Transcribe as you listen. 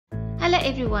Hello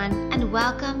everyone and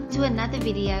welcome to another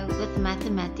video with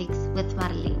Mathematics with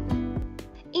Marlien.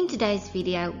 In today's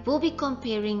video, we'll be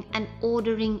comparing and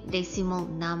ordering decimal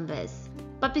numbers.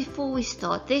 But before we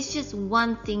start, there's just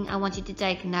one thing I want you to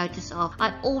take notice of.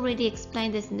 I already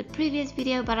explained this in the previous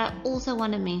video, but I also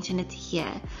want to mention it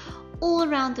here. All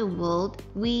around the world,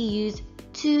 we use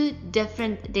two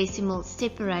different decimal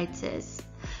separators.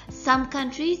 Some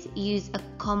countries use a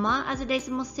comma as a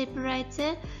decimal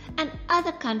separator, and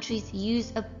other countries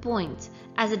use a point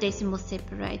as a decimal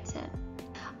separator.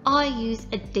 I use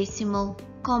a decimal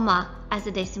comma as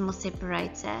a decimal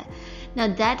separator. Now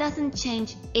that doesn't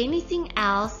change anything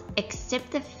else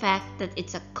except the fact that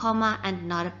it's a comma and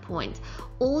not a point.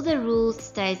 All the rules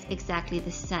stays exactly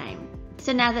the same.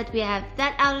 So now that we have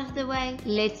that out of the way,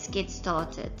 let's get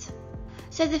started.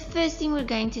 So the first thing we're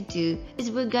going to do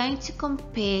is we're going to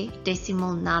compare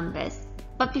decimal numbers.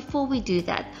 But before we do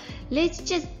that, let's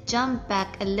just jump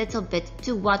back a little bit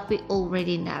to what we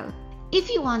already know. If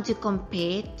you want to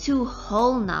compare two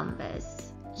whole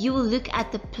numbers, you will look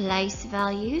at the place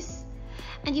values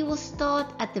and you will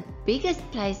start at the biggest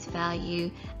place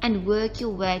value and work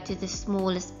your way to the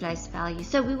smallest place value.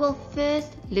 So we will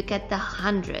first look at the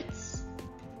hundredths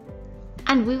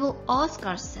and we will ask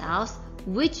ourselves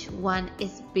which one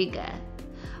is bigger.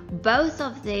 Both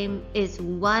of them is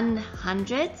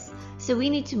 100ths, so we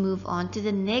need to move on to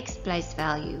the next place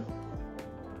value.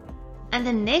 And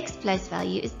the next place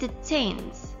value is the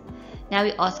tens. Now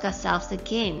we ask ourselves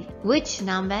again, which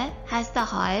number has the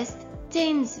highest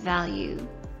tens value?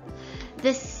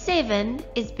 The 7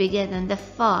 is bigger than the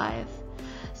 5.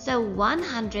 So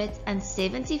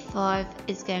 175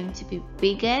 is going to be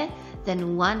bigger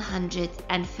than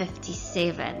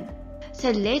 157.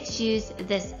 So let's use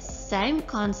this same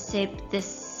concept, this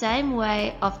same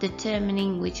way of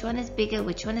determining which one is bigger,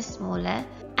 which one is smaller,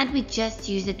 and we just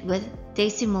use it with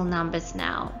decimal numbers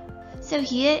now. So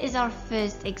here is our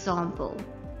first example.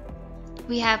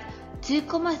 We have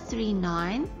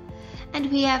 2,39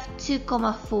 and we have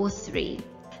 2,43.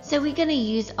 So we're going to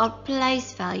use our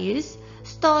place values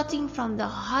starting from the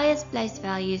highest place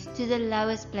values to the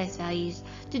lowest place values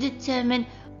to determine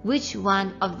which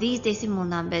one of these decimal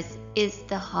numbers is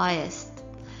the highest.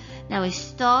 Now we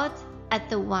start at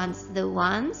the ones. The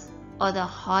ones are the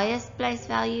highest place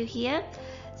value here.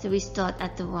 So we start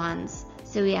at the ones.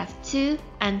 So we have 2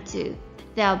 and 2.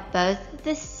 They are both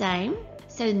the same.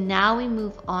 So now we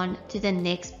move on to the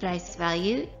next place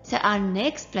value. So our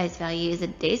next place value is a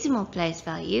decimal place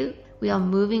value. We are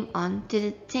moving on to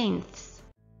the tenths.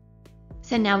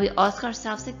 So now we ask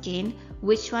ourselves again,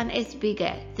 which one is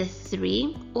bigger, the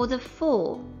 3 or the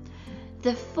 4?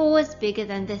 The 4 is bigger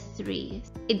than the 3.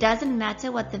 It doesn't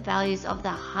matter what the values of the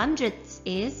hundredths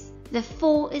is. The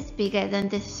 4 is bigger than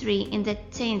the 3 in the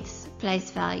tenths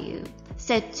place value.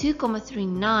 So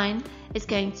 2,39 is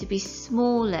going to be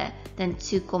smaller than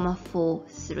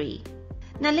 2,43.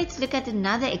 Now let's look at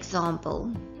another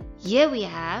example. Here we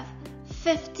have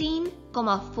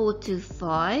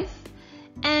 15,425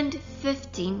 and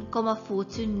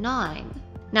 15,429.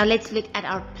 Now let's look at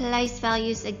our place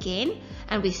values again,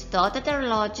 and we start at our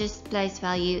largest place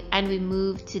value and we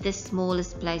move to the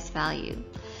smallest place value.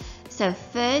 So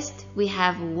first we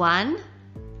have 1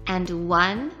 and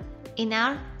 1 in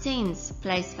our tens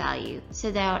place value.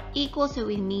 So they are equal, so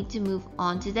we need to move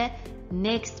on to the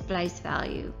next place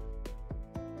value.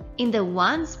 In the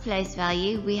ones place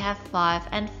value, we have 5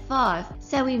 and 5.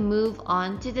 So we move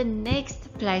on to the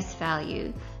next place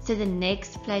value. So the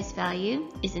next place value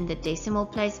is in the decimal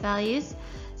place values.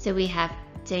 So we have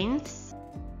tenths.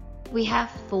 We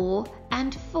have 4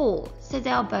 and 4. So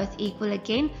they are both equal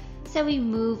again. So we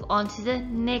move on to the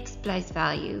next place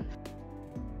value.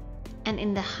 And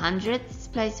in the hundredths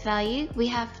place value, we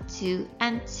have 2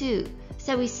 and 2.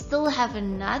 So we still have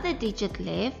another digit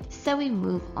left, so we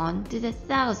move on to the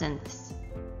thousandths.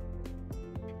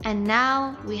 And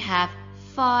now we have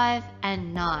 5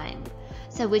 and 9.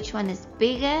 So which one is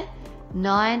bigger?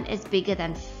 9 is bigger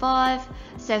than 5,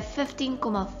 so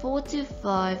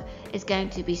 15,425 is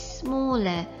going to be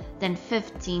smaller than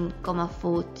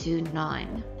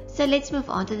 15,429. So let's move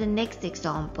on to the next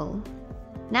example.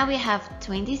 Now we have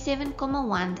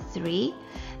 27,13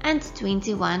 and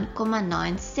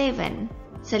 21,97.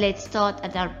 So let's start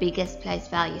at our biggest place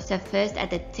value. So first at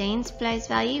the tens place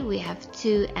value, we have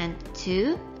 2 and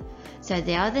 2. So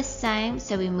they are the same,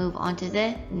 so we move on to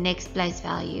the next place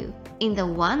value. In the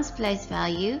ones place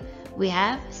value, we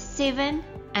have 7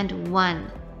 and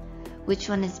 1. Which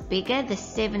one is bigger? The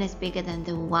 7 is bigger than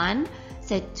the 1.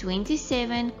 So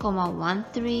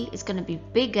 27,13 is going to be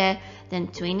bigger than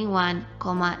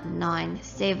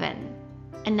 21,97.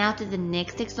 And now to the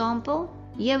next example.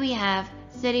 Here we have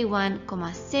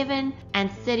 31,7 and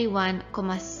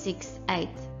 31,68.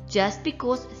 Just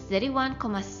because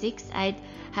 31,68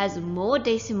 has more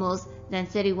decimals than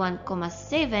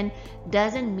 31,7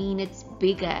 doesn't mean it's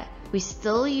bigger. We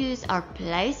still use our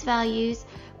place values.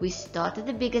 We start at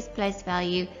the biggest place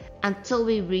value until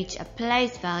we reach a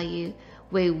place value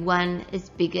where one is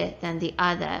bigger than the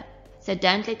other. So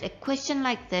don't let a question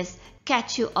like this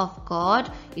catch you off guard.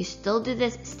 You still do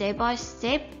this step by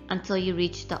step until you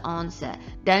reach the answer.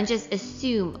 Don't just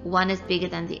assume one is bigger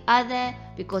than the other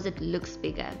because it looks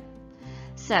bigger.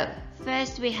 So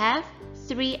first we have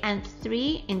 3 and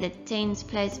 3 in the tens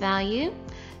place value.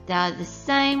 They are the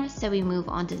same, so we move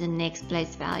on to the next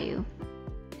place value.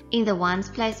 In the ones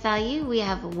place value, we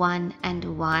have 1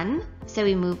 and 1, so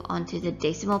we move on to the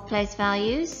decimal place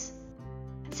values.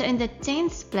 So in the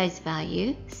tens place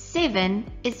value, 7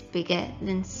 is bigger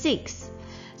than 6.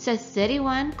 So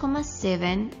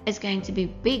 31,7 is going to be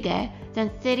bigger than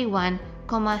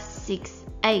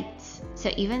 31,68. So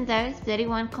even though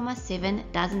 31,7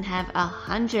 doesn't have a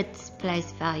hundredths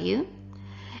place value,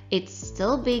 it's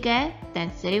still bigger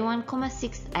than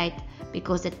 31,68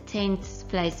 because the tenths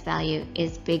place value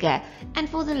is bigger. And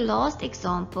for the last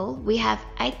example, we have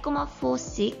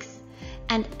 8,46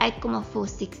 and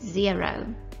 8,460.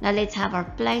 Now let's have our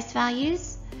place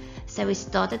values. So we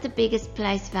start at the biggest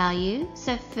place value.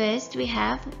 So first we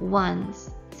have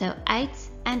ones. So 8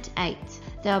 and 8.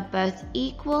 They are both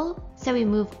equal, so we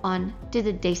move on to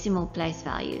the decimal place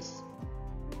values.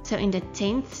 So in the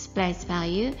tenths place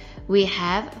value, we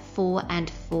have 4 and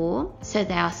 4, so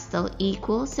they are still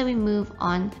equal, so we move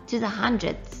on to the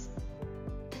hundredths.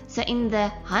 So in the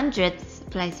hundredths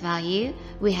place value,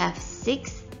 we have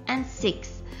 6 and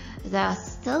 6. They are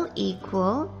still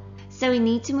equal, so we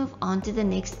need to move on to the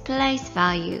next place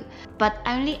value, but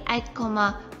only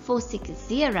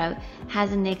 8,460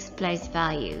 has a next place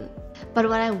value. But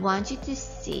what I want you to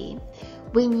see,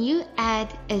 when you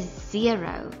add a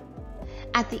 0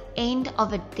 at the end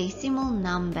of a decimal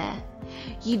number,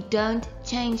 you don't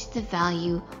change the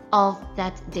value of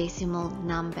that decimal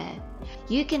number.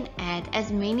 You can add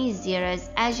as many zeros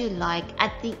as you like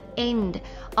at the end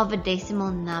of a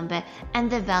decimal number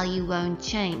and the value won't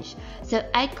change. So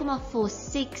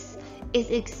 8,46 is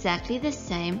exactly the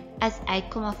same as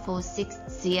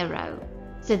 8,460.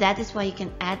 So that is why you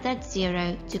can add that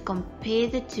 0 to compare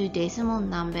the two decimal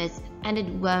numbers and it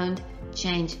won't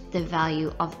change the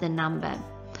value of the number.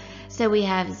 So we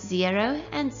have 0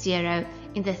 and 0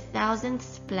 in the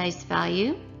thousandths place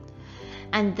value,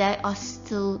 and they are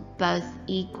still both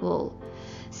equal.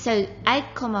 So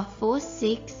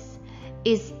 8,46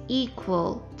 is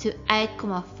equal to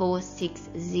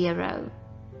 8,460.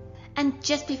 And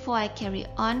just before I carry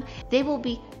on, there will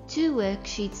be 2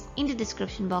 worksheets in the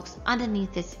description box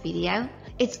underneath this video.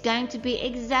 It's going to be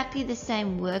exactly the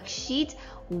same worksheet.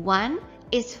 One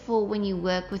is for when you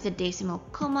work with a decimal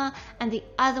comma and the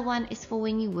other one is for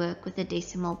when you work with a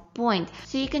decimal point.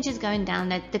 So you can just go and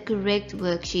download the correct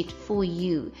worksheet for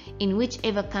you in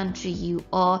whichever country you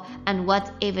are and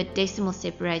whatever decimal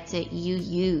separator you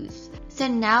use. So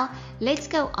now let's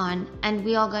go on and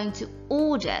we are going to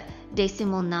order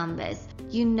decimal numbers.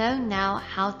 You know now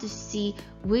how to see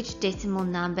which decimal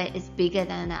number is bigger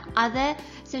than the other.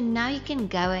 So now you can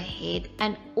go ahead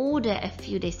and order a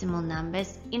few decimal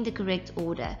numbers in the correct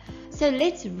order. So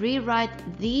let's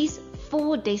rewrite these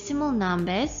 4 decimal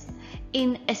numbers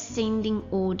in ascending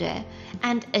order.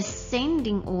 And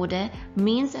ascending order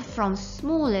means from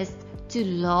smallest to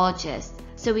largest.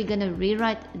 So we're going to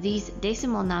rewrite these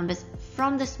decimal numbers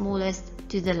from the smallest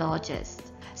to the largest.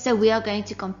 So we are going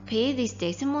to compare these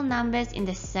decimal numbers in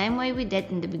the same way we did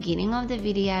in the beginning of the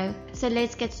video. So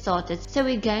let's get started. So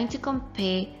we're going to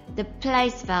compare the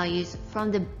place values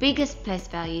from the biggest place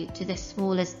value to the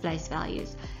smallest place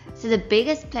values. So the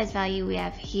biggest place value we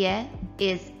have here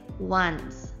is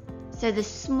ones. So the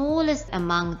smallest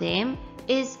among them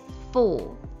is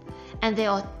 4. And there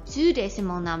are 2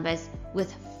 decimal numbers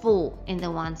with 4 in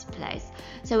the ones place.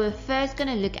 So we're first going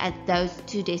to look at those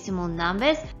 2 decimal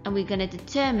numbers and we're going to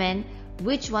determine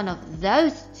which one of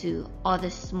those 2 are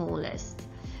the smallest.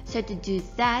 So to do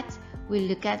that, we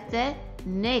look at the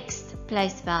next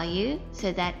place value,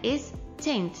 so that is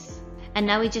tenths. And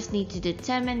now we just need to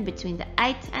determine between the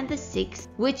 8 and the 6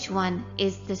 which one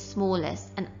is the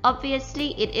smallest, and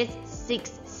obviously it is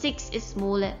 6. 6 is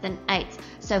smaller than 8,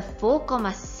 so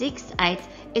 4,68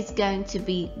 is going to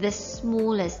be the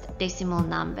smallest decimal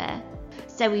number.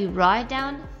 So we write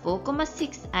down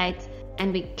 4,68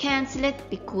 and we cancel it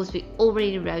because we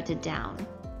already wrote it down.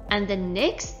 And the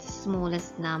next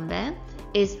smallest number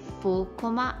is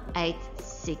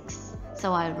 4,86.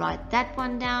 So I write that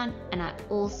one down and I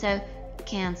also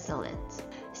cancel it.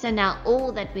 So now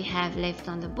all that we have left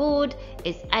on the board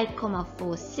is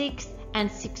 8,46 and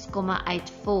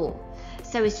 6,84.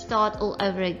 So we start all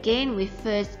over again. We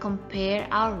first compare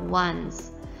our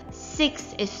ones.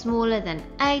 6 is smaller than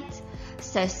 8,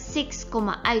 so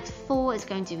 6,84 is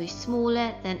going to be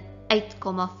smaller than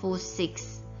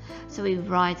 8,46. So we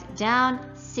write down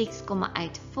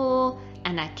 6,84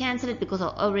 and I cancel it because I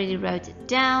already wrote it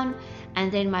down,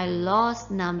 and then my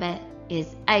last number is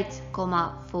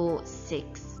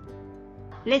 8,46.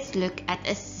 Let's look at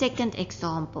a second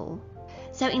example.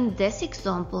 So in this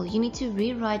example, you need to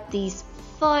rewrite these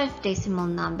 5 decimal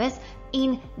numbers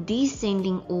in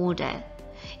descending order.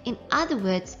 In other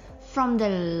words, from the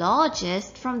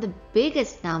largest, from the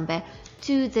biggest number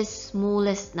to the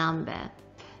smallest number.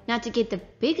 Now to get the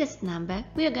biggest number,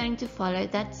 we are going to follow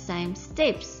that same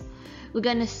steps. We're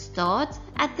going to start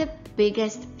at the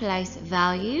biggest place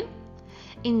value.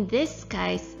 In this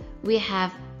case, we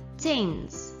have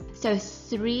tens. So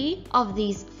 3 of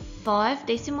these 5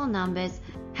 decimal numbers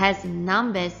has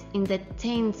numbers in the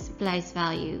tens place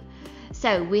value.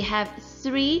 So we have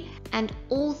 3 and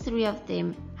all 3 of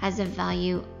them has a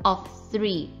value of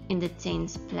 3 in the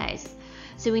tens place.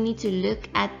 So we need to look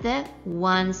at the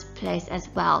ones place as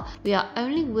well. We are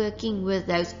only working with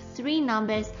those 3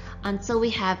 numbers until we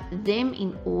have them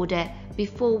in order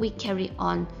before we carry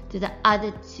on to the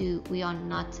other 2 we are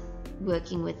not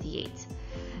working with yet.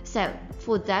 So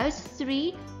for those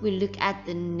 3, we look at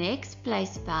the next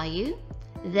place value,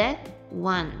 the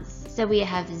ones. So we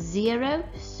have 0,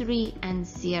 3 and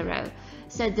 0.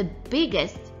 So the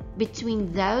biggest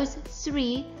between those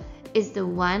 3 is the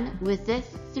one with the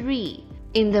 3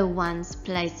 in the ones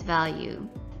place value.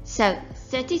 So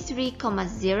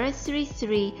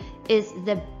 33,033 is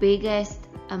the biggest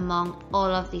among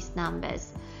all of these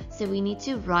numbers. So we need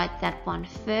to write that one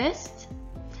first,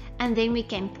 and then we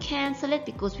can cancel it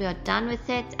because we are done with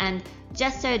it, and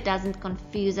just so it doesn't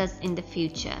confuse us in the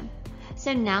future.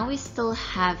 So now we still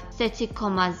have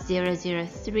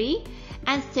 30,003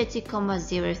 and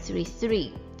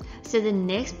 30,033. So the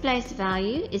next place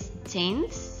value is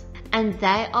tenths, and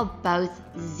they are both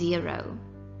 0.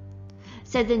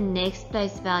 So the next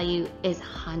place value is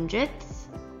hundredths,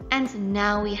 and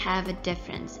now we have a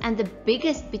difference, and the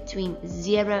biggest between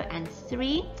 0 and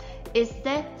 3 is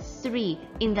the 3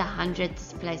 in the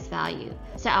hundredths place value.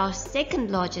 So our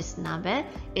second largest number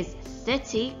is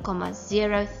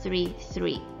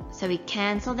 30,033. So we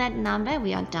cancel that number,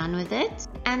 we are done with it.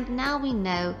 And now we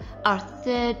know our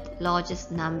third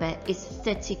largest number is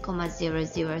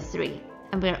 30,003.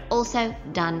 And we're also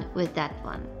done with that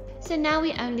one. So now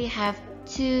we only have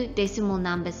 2 decimal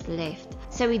numbers left.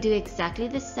 So we do exactly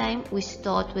the same. We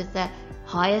start with the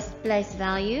highest place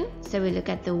value. So we look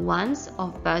at the ones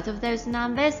of both of those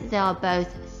numbers. They are both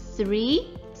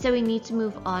 3. So we need to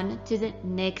move on to the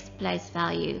next place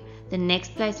value. The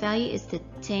next place value is the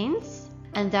tenths,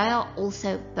 and they are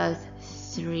also both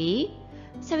 3.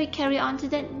 So we carry on to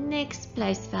the next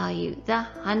place value, the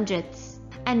hundredths.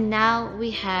 And now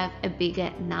we have a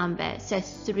bigger number. So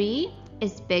 3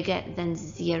 is bigger than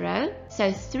 0.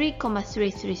 So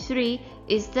 3,333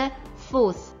 is the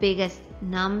 4th biggest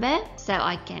number. So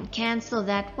I can cancel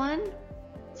that one.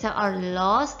 So our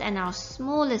last and our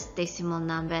smallest decimal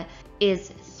number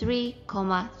is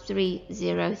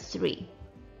 3,303.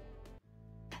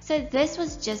 So this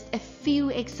was just a few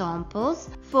examples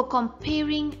for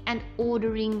comparing and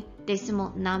ordering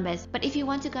decimal numbers. But if you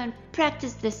want to go and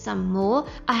practice this some more,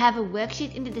 I have a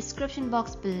worksheet in the description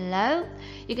box below.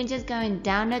 You can just go and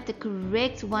download the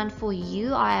correct one for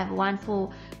you. I have one for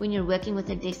when you're working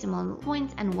with a decimal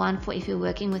point and one for if you're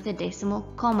working with a decimal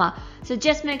comma. So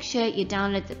just make sure you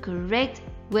download the correct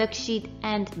worksheet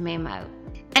and memo.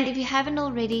 And if you haven't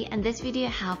already and this video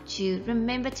helped you,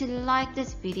 remember to like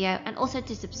this video and also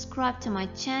to subscribe to my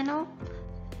channel.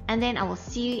 And then I will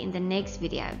see you in the next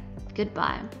video.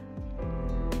 Goodbye.